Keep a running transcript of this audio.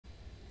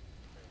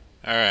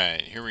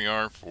Alright, here we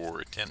are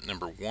for attempt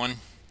number 1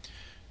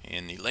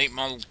 in the late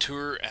model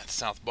tour at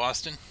South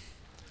Boston.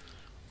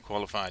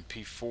 Qualified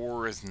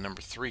P4 as the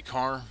number 3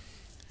 car.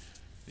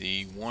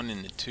 The 1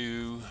 and the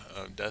 2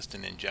 of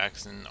Dustin and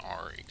Jackson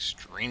are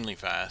extremely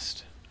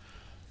fast.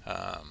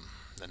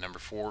 The number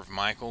 4 of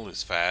Michael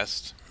is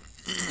fast.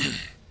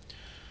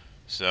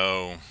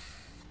 So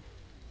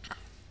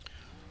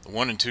the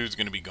 1 and 2 is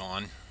going to be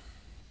gone.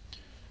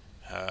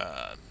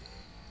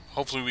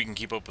 Hopefully we can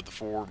keep up with the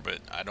 4,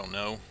 but I don't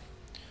know.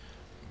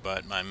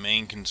 But my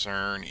main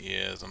concern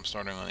is I'm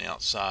starting on the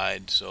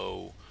outside,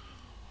 so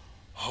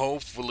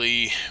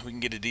hopefully we can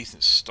get a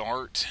decent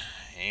start.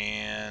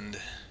 And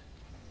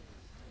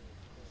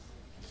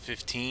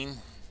 15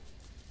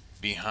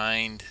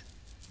 behind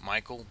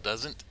Michael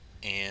doesn't,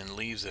 and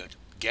leaves a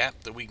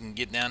gap that we can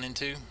get down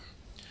into.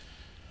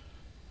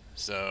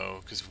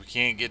 So, because if we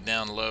can't get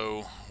down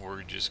low,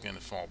 we're just going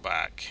to fall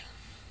back,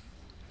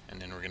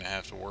 and then we're going to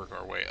have to work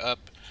our way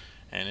up.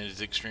 And it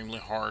is extremely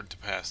hard to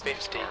pass these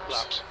 15 cars.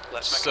 laps.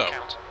 Let's make it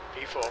count.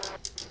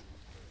 P4.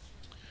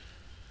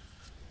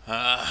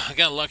 I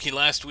got lucky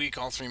last week.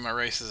 All 3 of my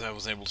races I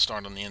was able to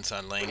start on the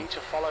inside We lane. need to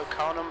follow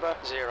car number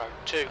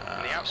 02 in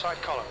the outside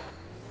column.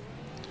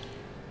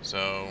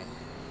 So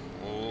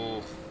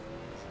we'll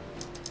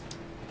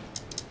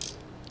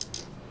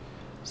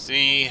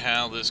see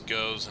how this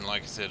goes, and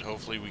like I said,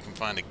 hopefully we can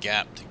find a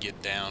gap to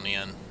get down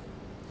in.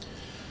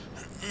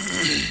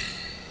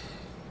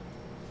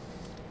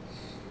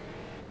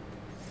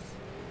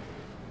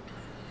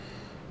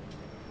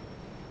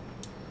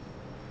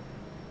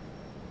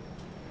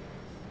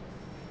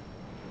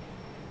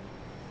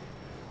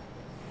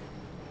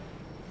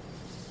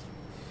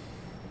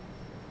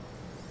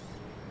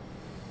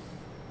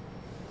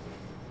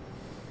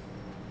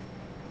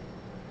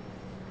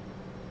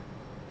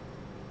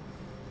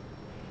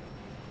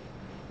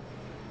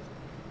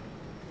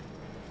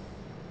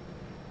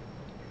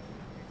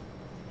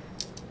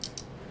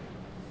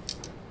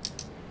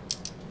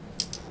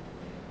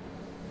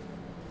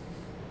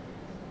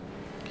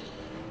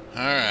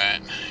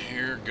 Alright,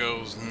 here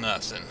goes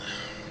nothing.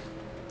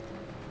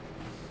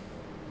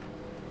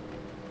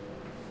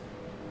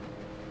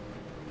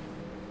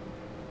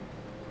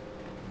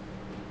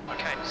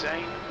 Okay,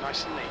 Zane,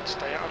 nice and neat.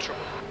 Stay out of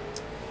trouble.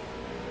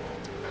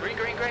 Green,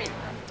 green, green.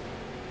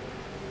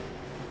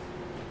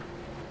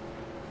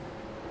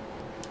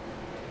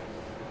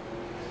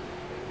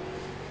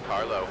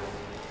 Car low.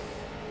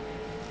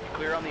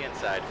 Clear on the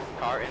inside.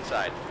 Car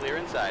inside. Clear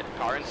inside.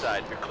 Car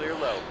inside. You're clear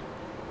low.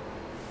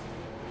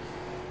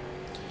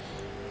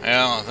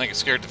 Well, I think it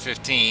scared the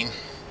 15.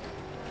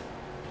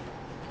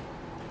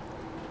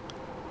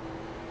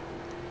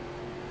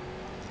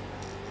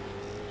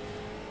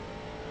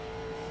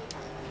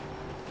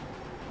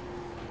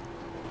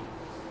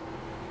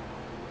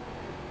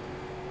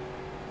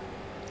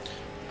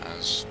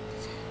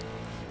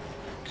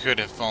 Could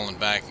have fallen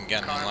back and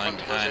gotten in line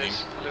behind him.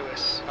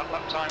 Lewis. That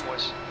lap time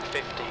was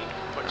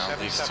 15.77. Well,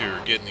 these two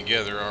are getting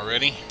together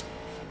already.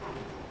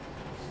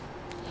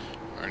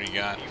 Already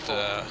got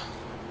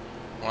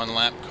 1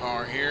 lap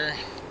car here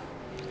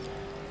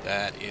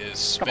that is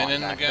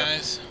spinning, the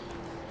guys.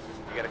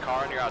 You got a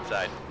car on your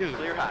outside.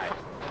 Clear high.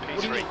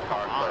 P3.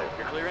 Car low.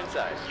 You're clear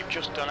inside. You've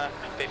just done a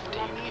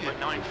 15.94.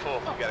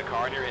 You got a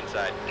car on your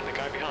inside. The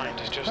guy behind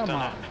has just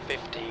done a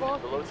 15. The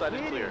low side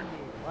is clear.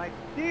 Like,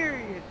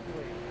 seriously.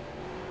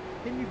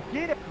 Can you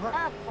get a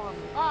grasp on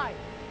the ice?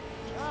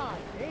 God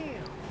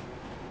damn.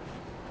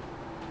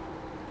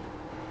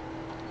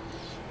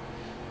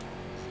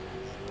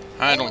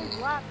 I don't. Always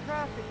lap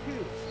traffic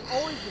too.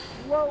 Always the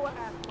slow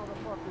ass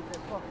motherfuckers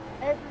that fuck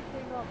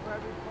everything up for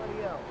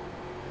everybody else.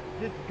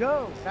 Just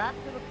go back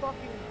to the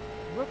fucking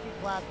rookie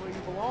class where you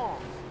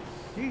belong.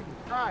 Jesus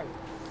Christ.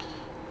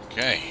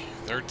 Okay,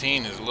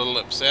 13 is a little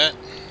upset.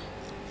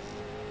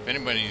 If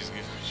anybody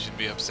should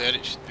be upset,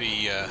 it should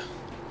be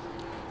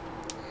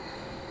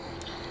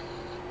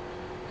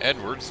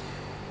Edwards.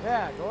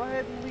 Yeah, go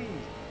ahead and leave.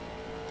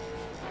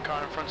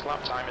 Car in front's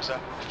lap time is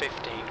at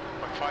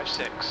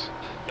 15.56.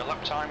 Your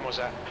lap time was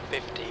at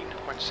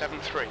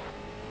 15.73.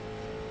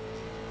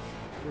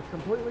 Just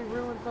completely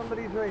ruin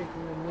somebody's race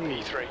and then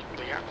leave. P3.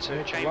 The gap to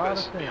Makes a lot Chambers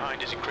of sense.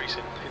 behind is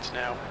increasing. It's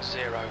now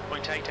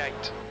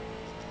 0.88.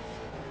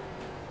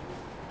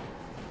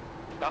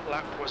 That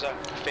lap was at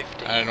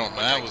 15. I don't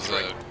know. That was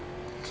a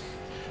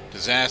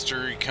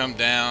disaster. He come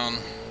down.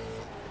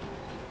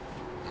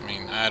 I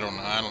mean, I don't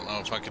know. I don't know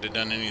if I could have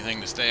done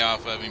anything to stay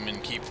off of him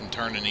and keep from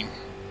turning him.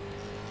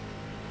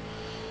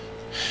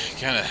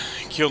 Kind of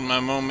killed my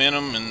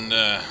momentum, and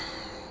the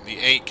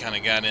 8 kind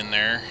of got in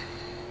there.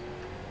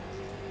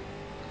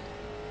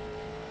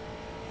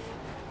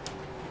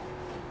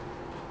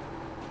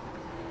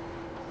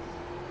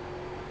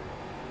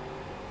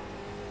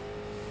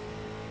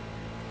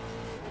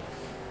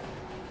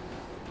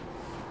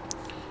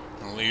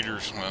 The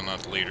leaders, well, not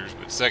the leaders,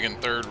 but second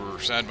and third were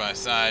side by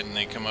side, and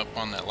they come up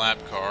on that lap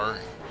car.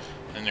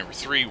 and there were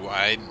three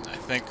wide. I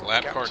think the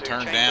lap car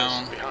turned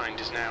down, behind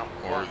is now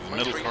or the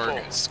middle car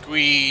got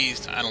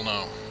squeezed. I don't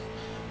know.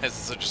 as it's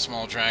such a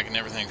small track and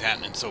everything's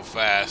happening so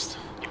fast.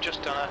 You've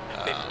just done a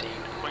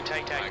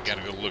 15.88. I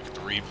gotta go look at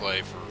the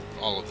replay for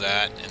all of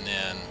that. And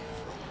then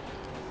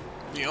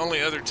the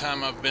only other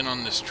time I've been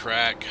on this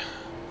track,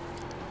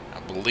 I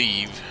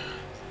believe,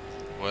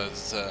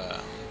 was a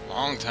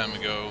long time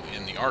ago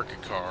in the ARCA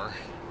car.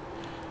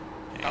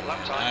 And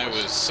I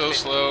was so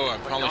slow, I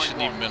probably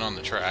shouldn't even been on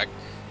the track.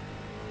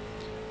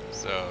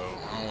 So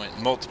I went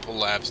multiple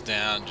laps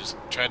down, just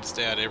tried to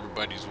stay out of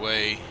everybody's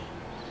way.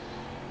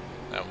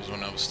 That was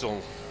when I was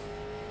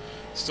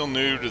still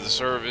new to the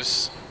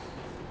service.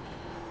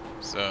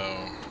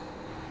 So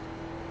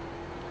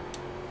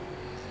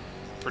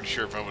pretty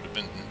sure if I would have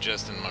been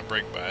adjusting my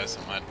brake bias,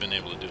 I might have been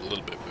able to do a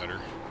little bit better.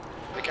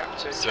 The gap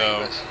to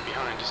Chambers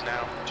behind is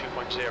now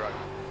 2.0.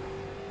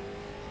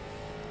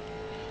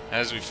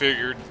 As we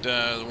figured,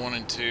 the 1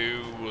 and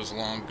 2 was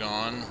long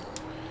gone.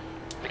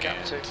 The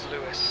gap to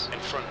Lewis in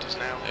front is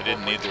now. They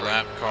didn't need the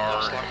lap car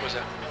Last lap was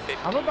a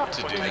I'm about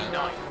to do 50.89. that.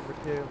 number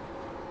 2.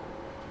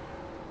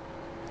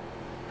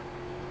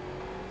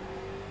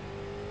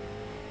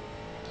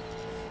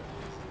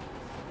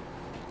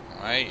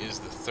 Why is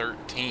the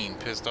 13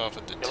 pissed off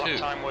at the Your lap 2?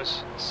 time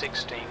was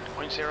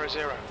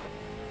 16.00.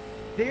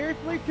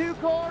 Seriously, 2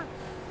 car?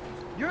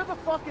 You're the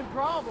fucking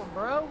problem,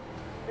 bro.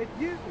 It's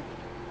you.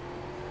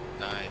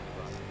 Nice.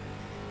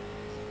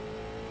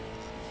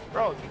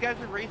 Bro, you guys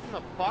are racing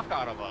the fuck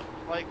out of us.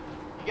 Like,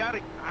 you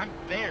gotta, I'm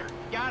there.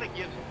 You gotta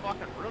give some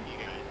fucking room, you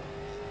guys.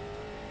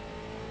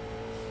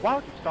 Why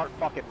don't you start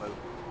fucking moving?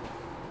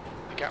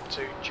 The gap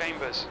to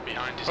Chambers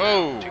behind is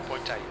Oh. now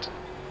 2.8.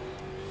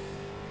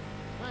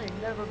 I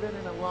ain't never been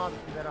in a lobby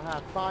that'll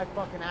have 5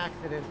 fucking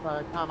accidents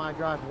by the time I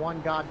drive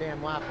 1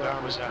 goddamn lap That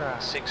around was this a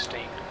track.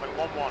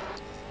 16.11.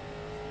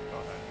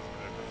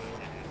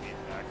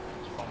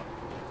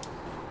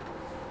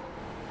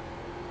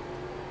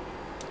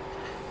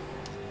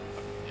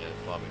 Yeah,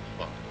 lobby's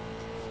fun.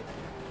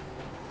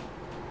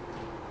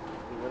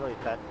 We literally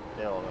sat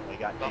still and we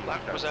got That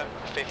lap was a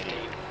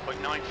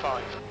 15.95.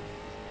 I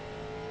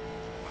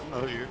know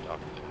who you're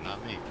talking to,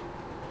 not me.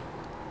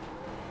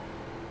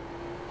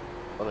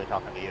 Literally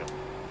talking to you.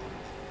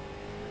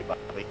 Hey,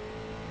 Bobby.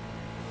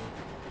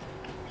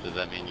 Does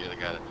that mean you're the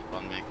guy that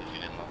spun me because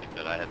you didn't like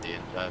that I had the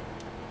inside?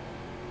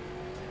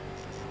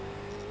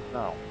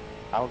 No.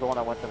 I was the one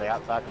that went to the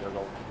outside because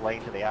there was a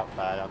lane to the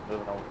outside. I was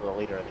moving over to the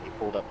leader and then he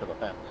pulled up to the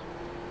fence.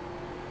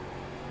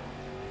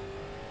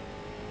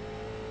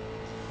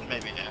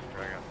 Maybe after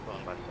I got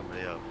spun by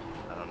somebody else.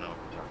 I don't know what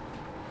you're talking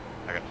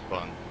about. I got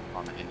spun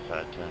on the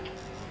inside too.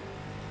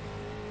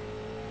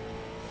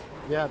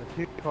 Yeah, the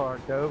 2 car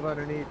dove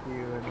underneath you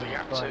and The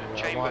gap spun to you. I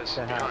Chambers watched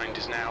that happen. behind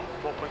is now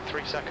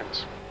 4.3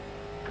 seconds.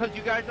 Because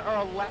you guys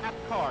are a lap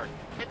car.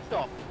 Get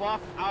the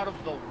fuck out of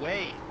the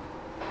way.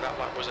 That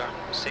lap was a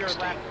You're a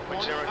lap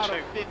 20 out of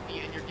 16.02. 50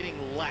 and you're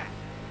getting lapped.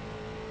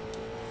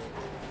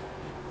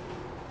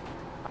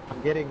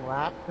 I'm getting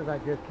lapped because I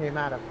just came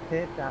out of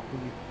pits after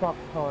you fuck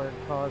cars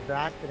caused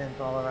accidents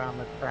all around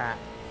the track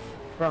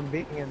from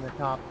being in the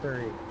top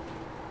 3.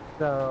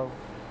 So,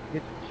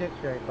 get your shit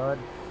straight, bud.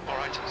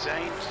 Alright,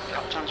 Zane,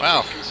 lap time's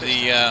Wow, pretty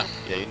the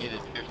consistent.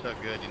 Yeah, you're so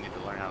good, you need to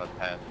learn how to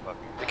pass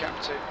fucking. The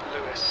gap to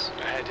Lewis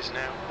ahead is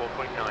now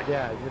 4.9.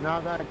 Yeah, you're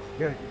not that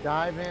good. You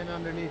dive in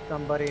underneath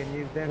somebody and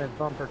use them as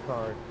bumper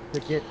cars to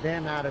get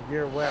them out of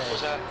your way. That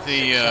was a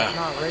That's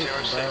not racing,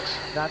 bro.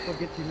 6.06. That's what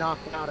gets you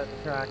knocked out at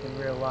the track in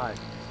real life.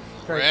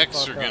 Straight the wrecks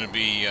fuck are going to up.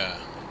 be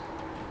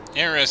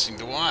interesting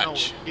to No,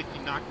 watch. what gets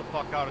you knocked the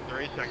fuck out at the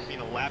racetrack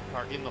being a lap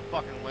car in the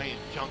fucking lane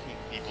chunking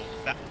people.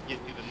 That's what gets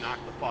you to knock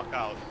the fuck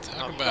out. Talk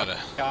Now about shut a-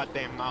 your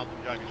goddamn mouth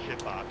and drive your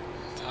shit box.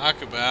 Talk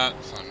about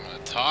some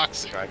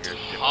toxic, Drive your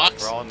shit.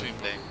 toxic We're all in the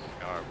people. same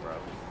car, bro.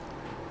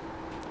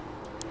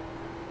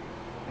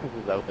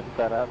 This is open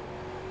setup.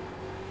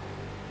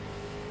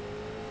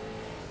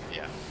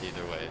 Yeah,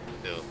 either way, it's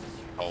still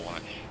a whole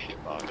one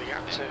shit box. The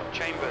gap to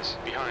Chambers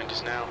behind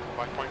is now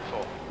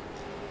 5.4.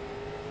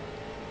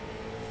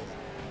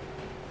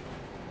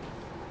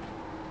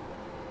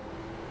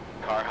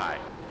 Car high.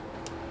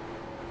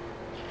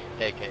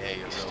 AKA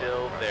you're He's real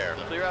still front, there.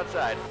 so- Clear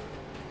outside.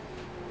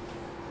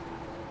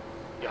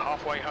 You're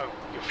halfway home.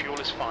 Your fuel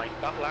is fine.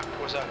 That lap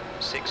was a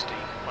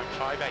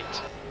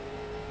 16.58.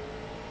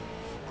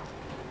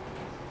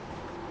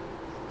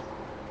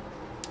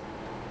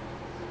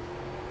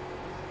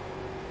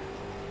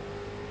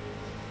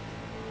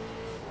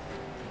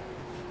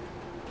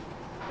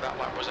 That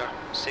lap was a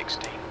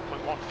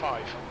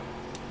 16.15.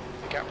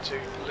 The gap to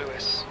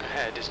Lewis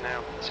ahead is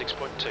now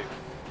 6.2.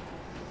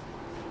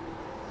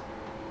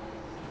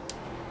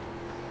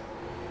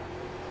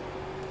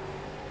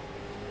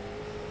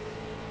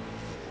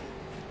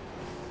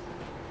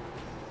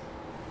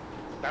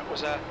 That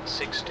was a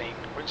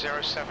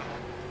 16.07.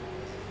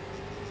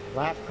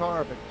 Lap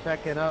car, but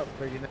checking up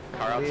for, you know,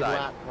 Car lead outside.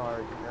 lap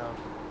cars, you know.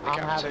 The I'm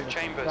gap having to to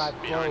Chambers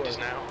drive behind slower, is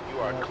now. You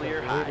are know, 'cause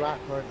clear the high. lead lap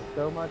cars are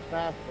so much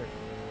faster.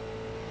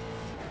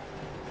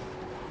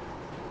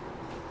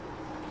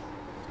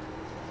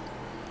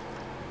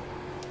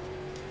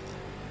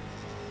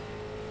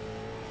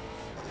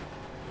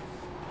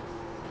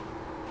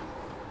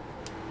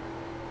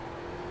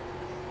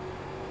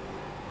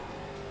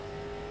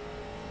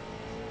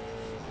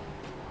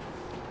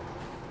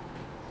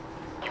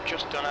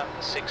 just done a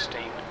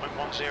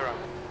 16.10.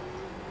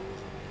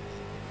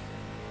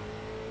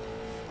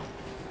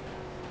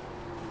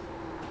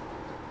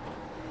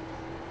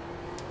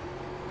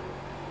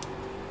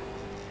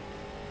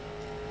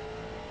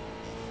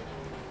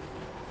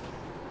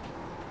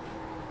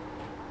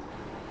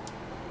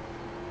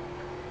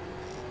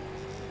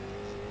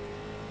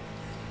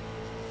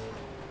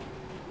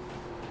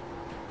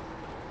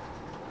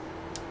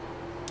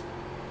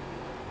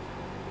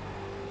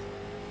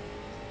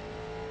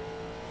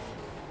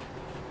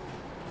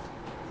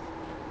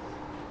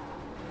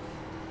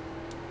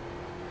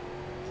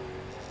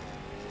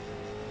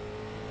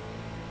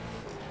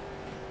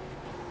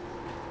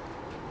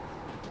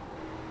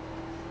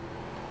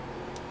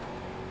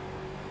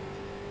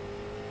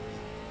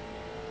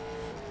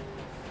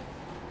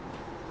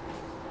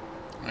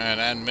 Alright,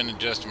 I hadn't been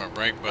adjusting my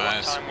brake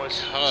bias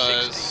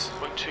because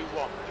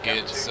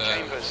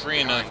it's free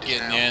enough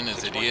getting in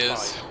as it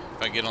is.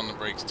 If I get on the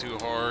brakes too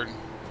hard,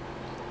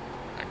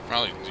 I could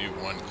probably do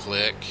one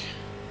click.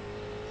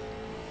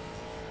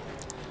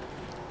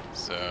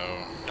 So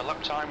the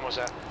lap time was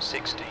at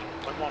 16.14.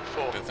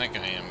 I think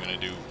I am going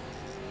to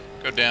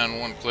go down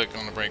one click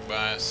on the brake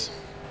bias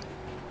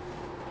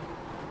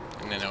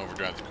and then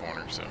overdrive the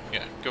corner. So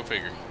yeah, go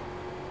figure.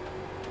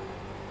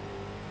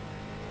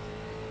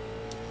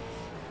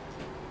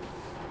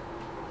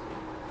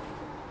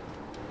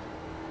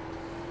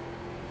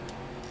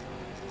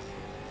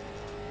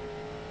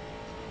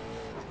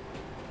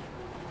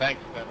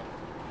 Thanks, Kevin.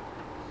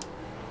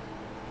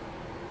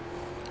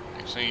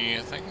 Actually,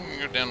 I think I'm going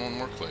to go down one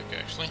more click,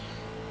 actually.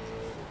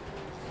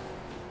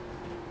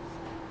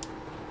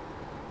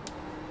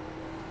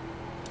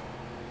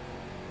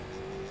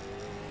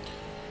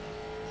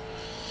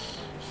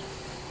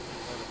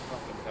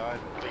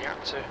 The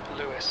gap to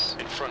Lewis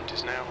in front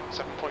is now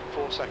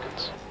 7.4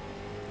 seconds.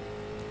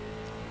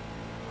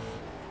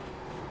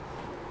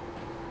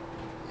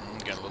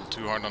 Got a little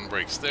too hard on the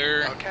brakes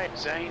there. Okay,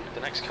 Zane, the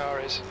next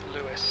car is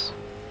Lewis.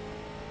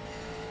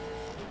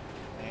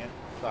 And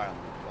silence,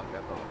 like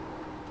that bullet.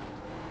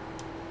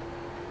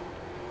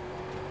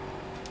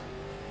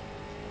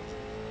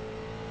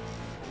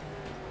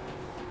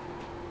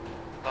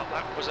 That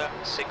lap was at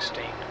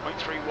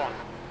 16.31.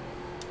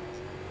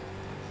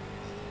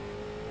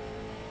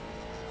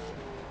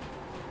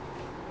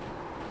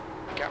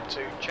 The gap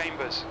to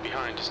Chambers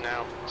behind is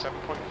now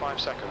 7.5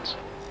 seconds.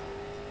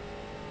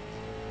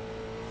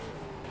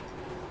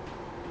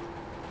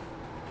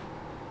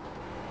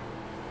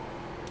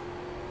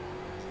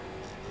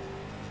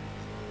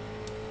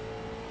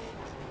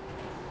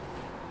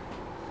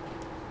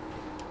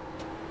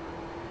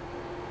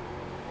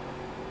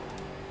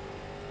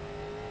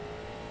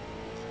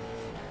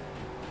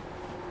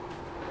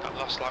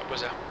 Last lap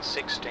was at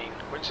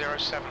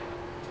 16.07.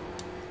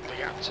 The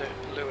gap to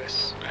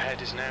Lewis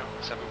ahead is now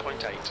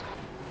 7.8.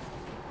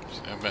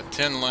 So about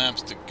 10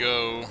 laps to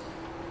go.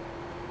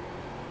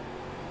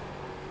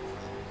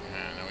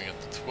 And then we got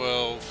the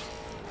 12.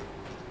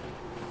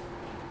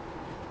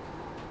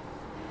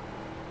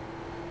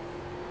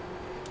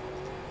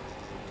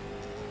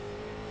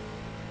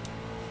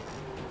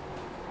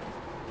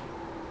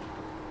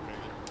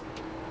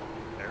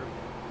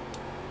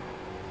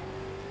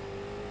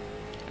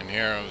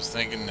 Here I was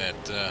thinking that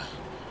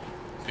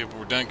people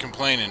were done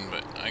complaining,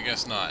 but I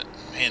guess not.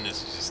 Man,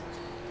 this is just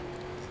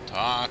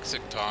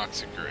toxic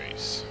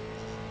race.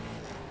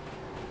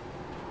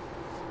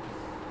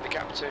 The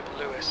gap to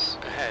Lewis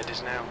ahead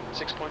is now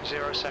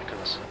 6.0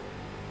 seconds.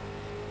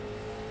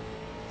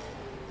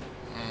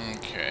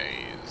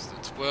 Okay, is the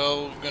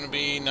 12 gonna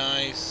be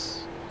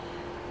nice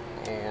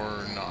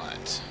or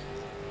not?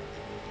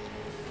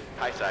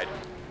 High side.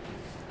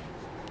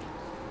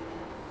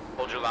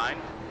 Hold your line.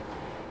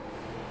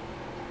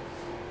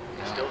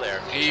 Still there.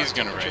 He's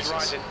gonna race us.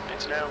 Rising.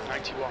 It's now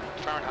 91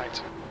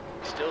 Fahrenheit.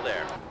 Still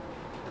there.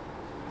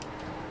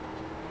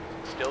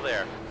 Still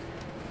there.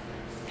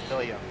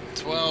 Still young.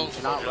 12.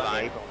 You're not Hold your running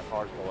line. ape on the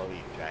cars below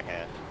you,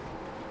 jackass.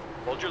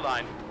 Hold your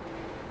line.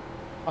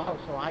 Oh,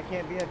 so I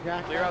can't be a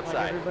jackass Clear outside.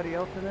 like everybody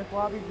else in this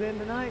lobby's been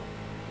tonight?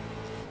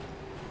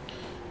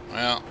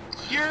 Well,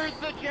 You're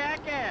the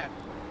jackass!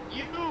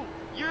 You're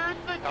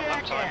the That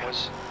lap time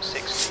jackass! was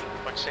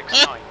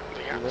 16.69.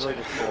 The gap literally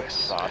to just full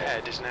Lewis throttle.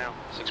 ahead is now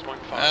 6.5.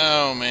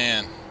 oh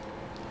man.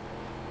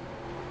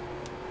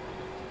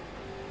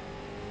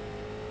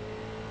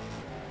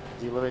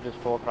 You literally just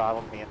full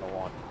throttled me into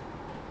one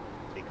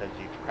because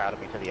you crowded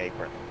me to the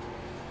apron.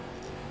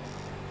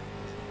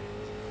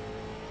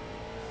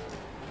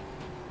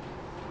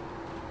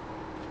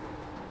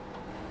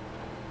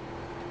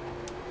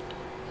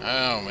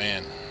 Oh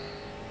man.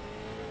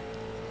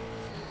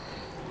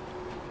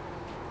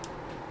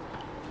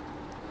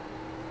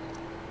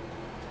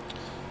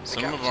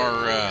 Some of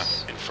our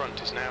in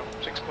front is now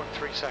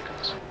 6.3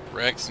 seconds.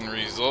 wrecks and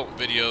result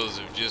videos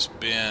have just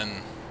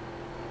been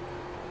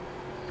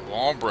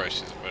wall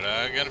brushes, but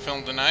I got a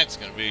feeling tonight's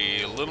going to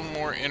be a little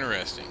more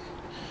interesting.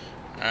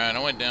 Alright, I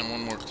went down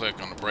one more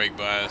click on the brake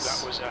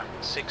bias. That was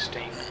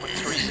 16.30.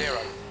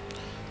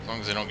 As long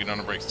as I don't get on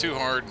the brakes too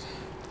hard.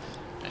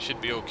 I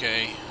should be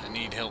okay. I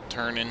need help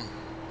turning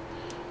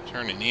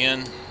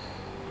in.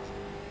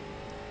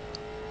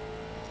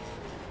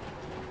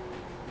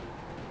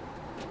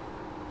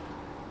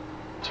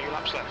 2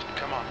 laps left.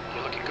 Come on,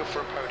 you're looking good for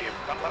a podium.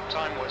 That lap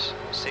time was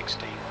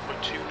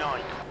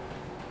 16.29.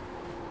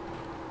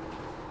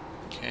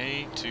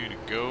 Okay, 2 to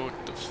go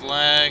at the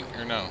flag.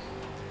 Or no,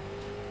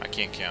 I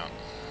can't count.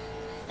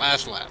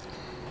 Last lap.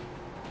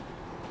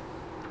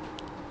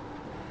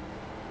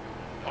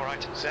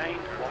 Alright, Zane,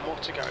 1 more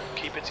to go.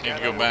 Keep it Need together.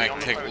 to go We'll back be on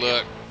and the take a podium.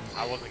 look.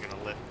 I wasn't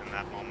gonna lift in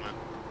that moment,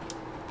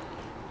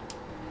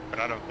 but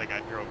I don't think I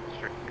drove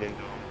straight into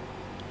him.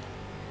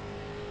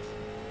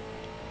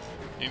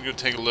 Need to go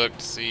take a look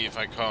to see if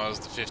I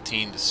caused the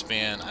 15 to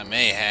spin. I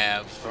may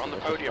have. We're on the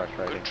podium.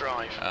 Good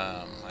drive.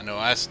 I know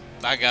I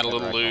got a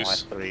little loose.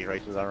 Last 3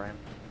 races I ran.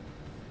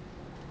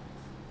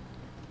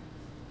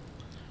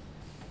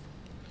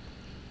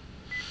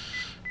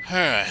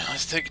 Alright,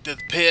 let's take it to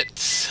the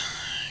pits.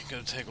 Go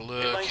take a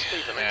look lane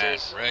speed limit at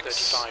is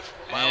Rex 35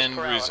 miles and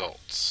per hour.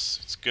 results.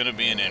 It's gonna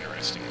be an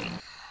interesting one.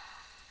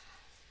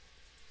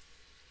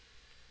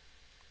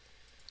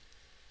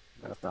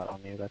 That's not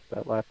on you, that's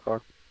that last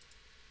car.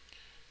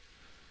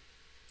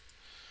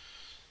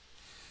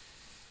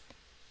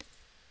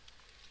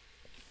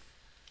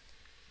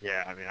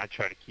 Yeah, I mean, I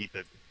try to keep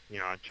it, you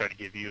know, I try to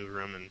give you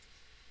room, and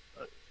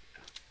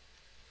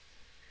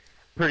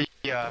pretty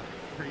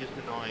just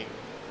annoying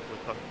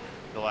with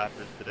the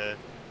lappers today.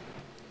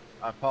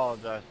 I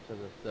apologize to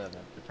the 7th.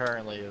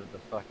 Apparently it was the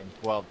fucking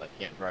 12 that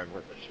can't drive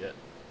worth a shit.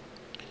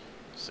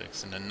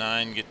 6 and a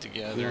 9 get Doing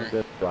together.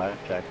 good drive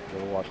check,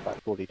 we'll watch that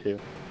 42.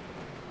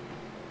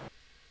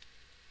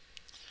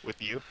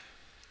 With you?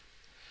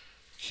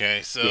 Okay,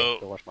 Yeah, so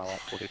go watch my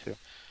lap 42.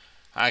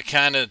 I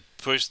kind of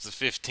pushed the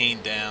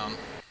 15 down.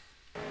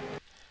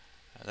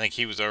 I think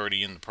he was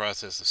already in the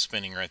process of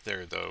spinning right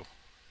there, though.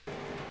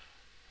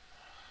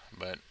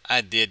 But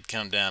I did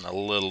come down a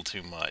little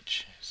too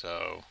much,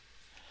 so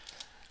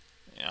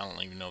I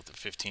don't even know if the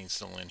 15's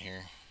still in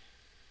here.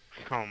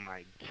 Oh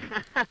my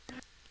god.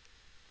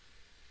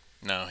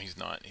 No, he's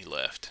not. He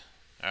left.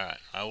 Alright,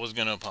 I was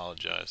going to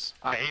apologize.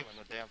 I hate when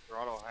the damn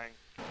throttle hangs.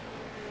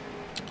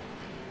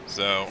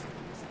 So,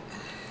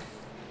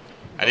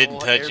 I didn't Oh,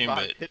 touch him, airbox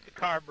but hit the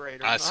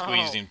carburetor. I No.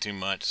 squeezed him too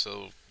much,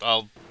 so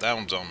that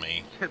one's on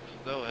me. You're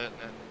still hitting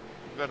it.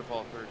 You better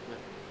fall first.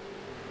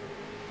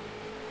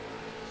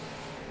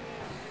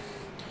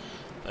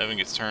 11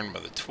 gets turned by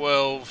the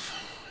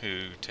 12,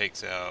 who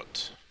takes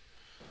out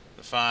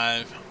the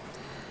 5.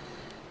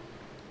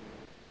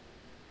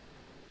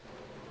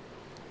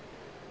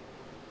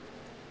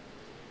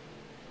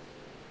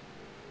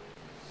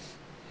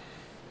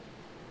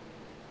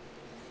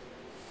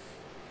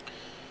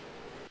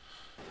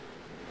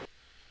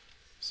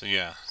 So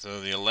yeah,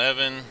 so the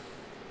 11,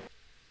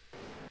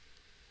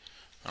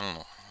 I don't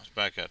know, let's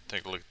back up,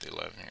 take a look at the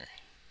 11 here.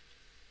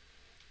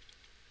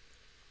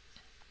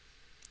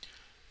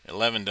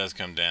 11 does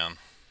come down.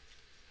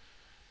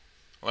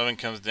 11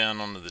 comes down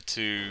onto the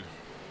 2,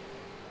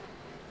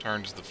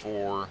 turns the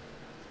 4,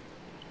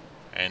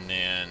 and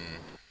then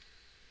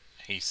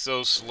he's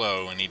so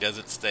slow and he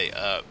doesn't stay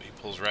up. He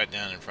pulls right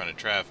down in front of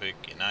traffic,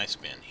 and I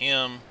spin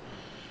him,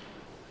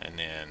 and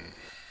then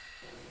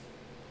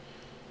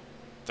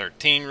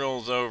 13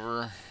 rolls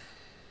over,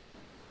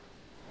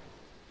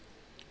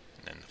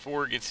 and then the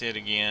 4 gets hit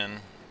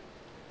again.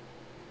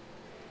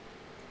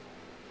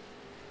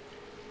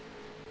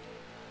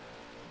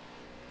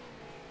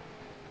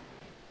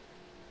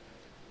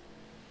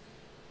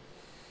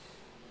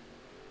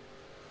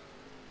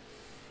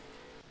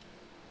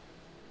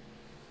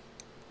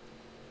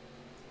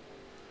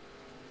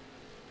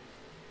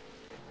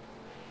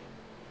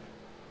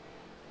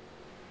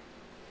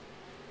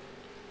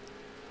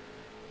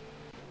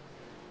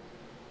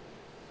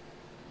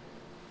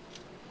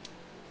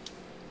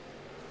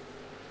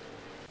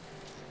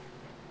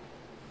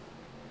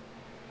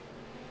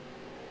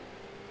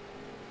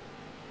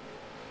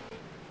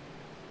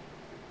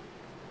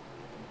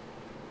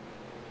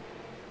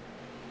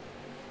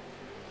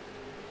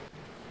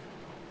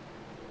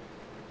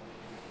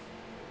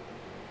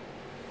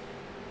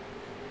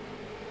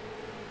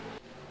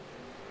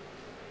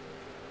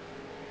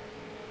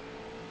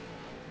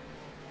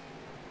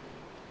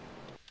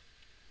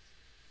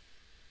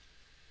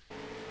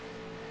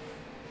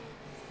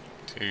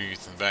 Two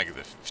gets in the back of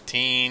the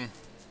 15.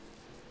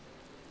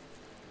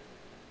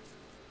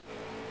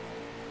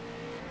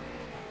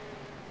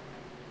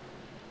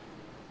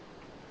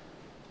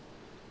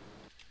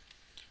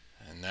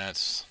 And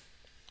that's,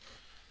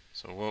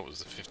 so what was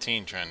the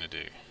 15 trying to do?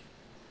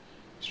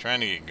 He's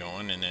trying to get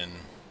going, and then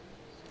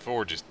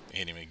 4 just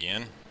hit him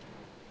again.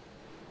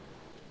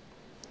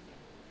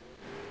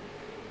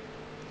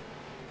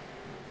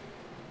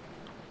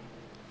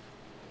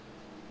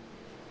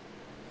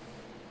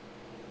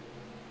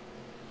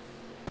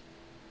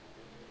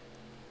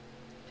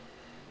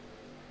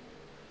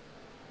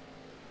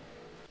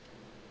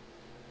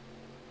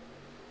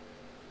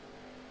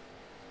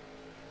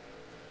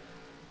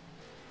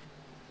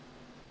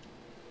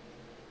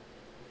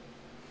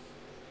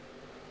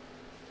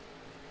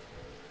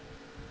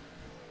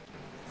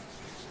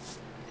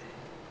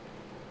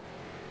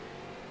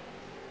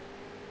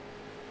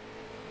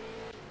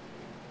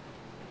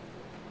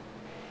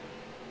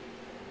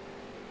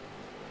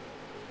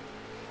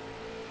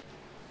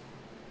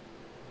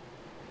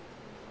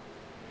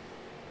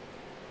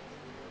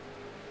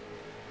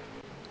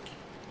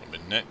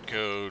 net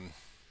code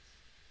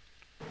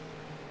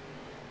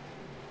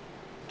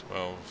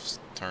 12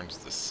 turns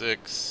to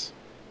 6.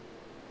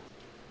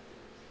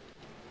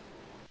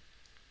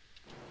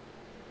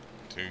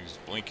 2's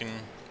blinking.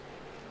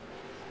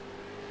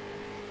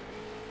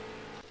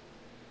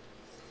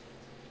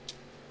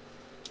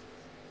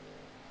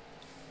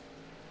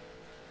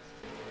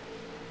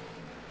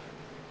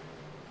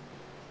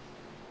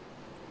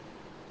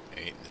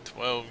 And the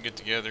 12 get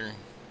together,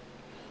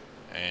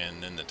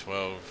 and then the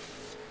 12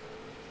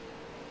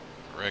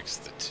 corrects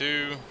the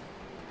 2.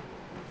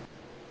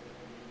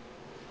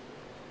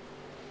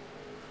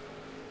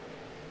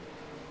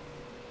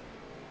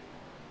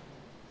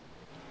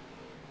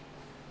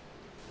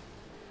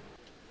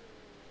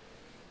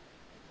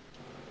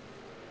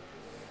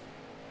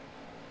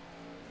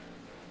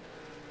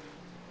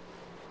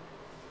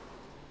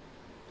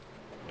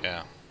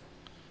 Yeah.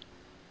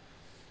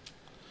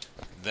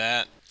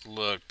 That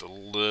looked a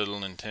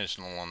little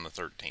intentional on the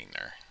 13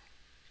 there.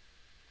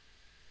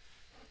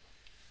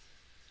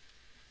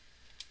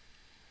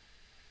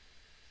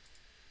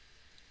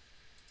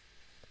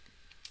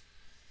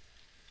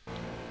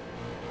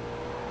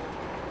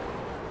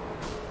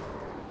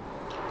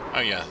 Oh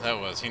yeah, that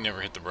was. He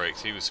never hit the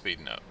brakes. He was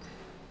speeding up.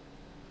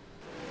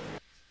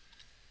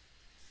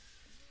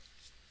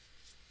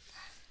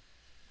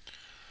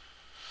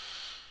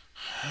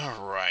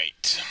 All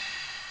right.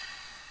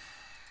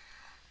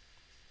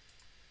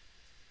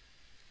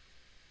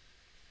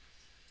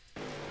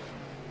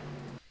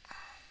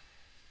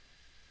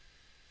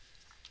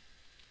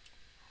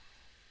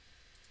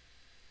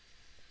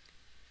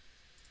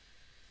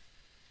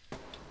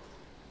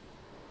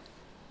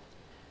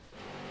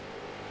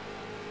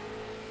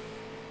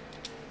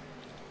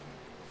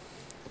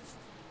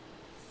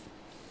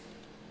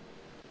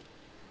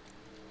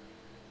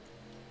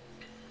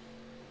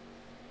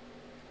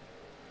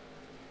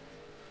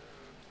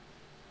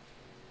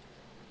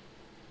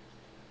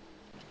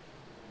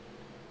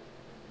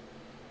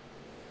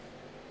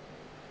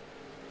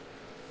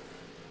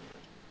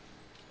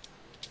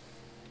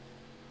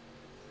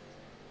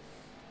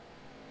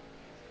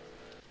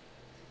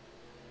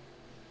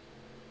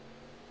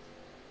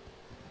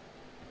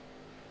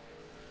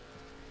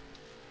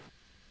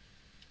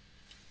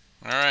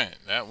 Alright,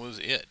 that was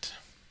it.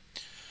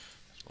 So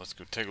let's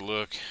go take a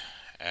look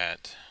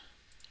at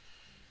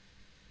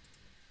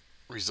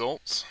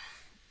results.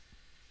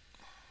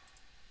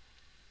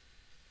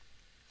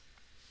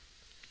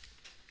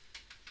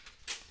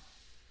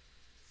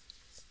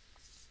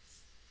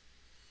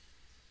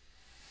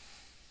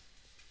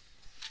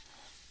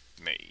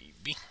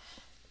 Maybe.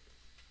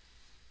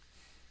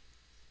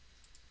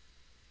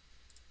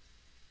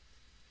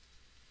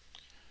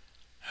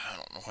 I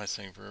don't know why it's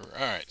saying forever.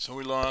 Alright, so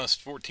we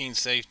lost 14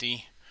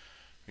 safety.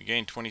 We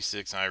gained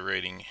 26 I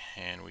rating,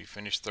 and we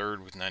finished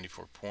third with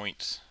 94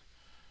 points.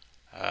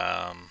 It's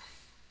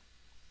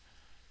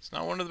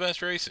not one of the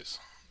best races.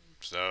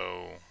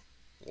 So,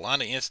 a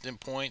lot of incident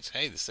points.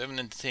 Hey, the 7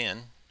 and the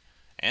 10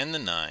 and the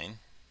 9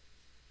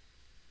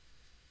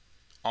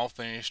 all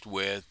finished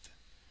with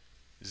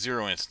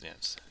 0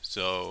 incidents.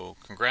 So,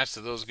 congrats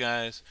to those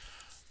guys.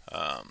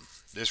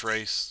 This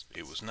race,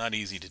 it was not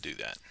easy to do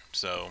that.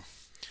 So,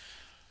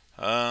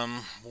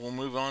 we'll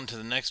move on to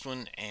the next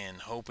one and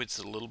hope it's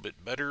a little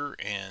bit better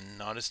and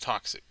not as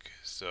toxic.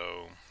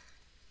 So,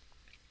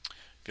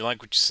 if you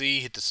like what you see,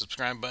 hit the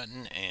subscribe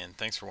button, and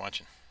thanks for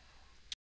watching.